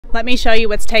Let me show you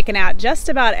what's taken out just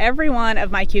about every one of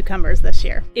my cucumbers this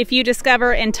year. If you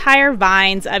discover entire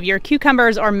vines of your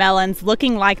cucumbers or melons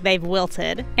looking like they've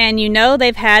wilted, and you know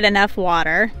they've had enough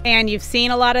water, and you've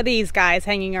seen a lot of these guys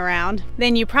hanging around,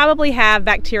 then you probably have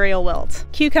bacterial wilt.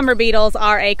 Cucumber beetles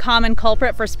are a common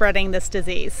culprit for spreading this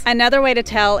disease. Another way to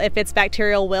tell if it's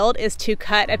bacterial wilt is to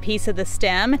cut a piece of the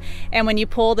stem, and when you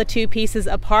pull the two pieces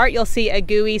apart, you'll see a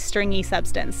gooey, stringy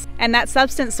substance. And that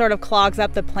substance sort of clogs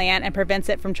up the plant and prevents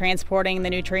it from transporting the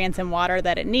nutrients and water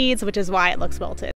that it needs, which is why it looks wilted.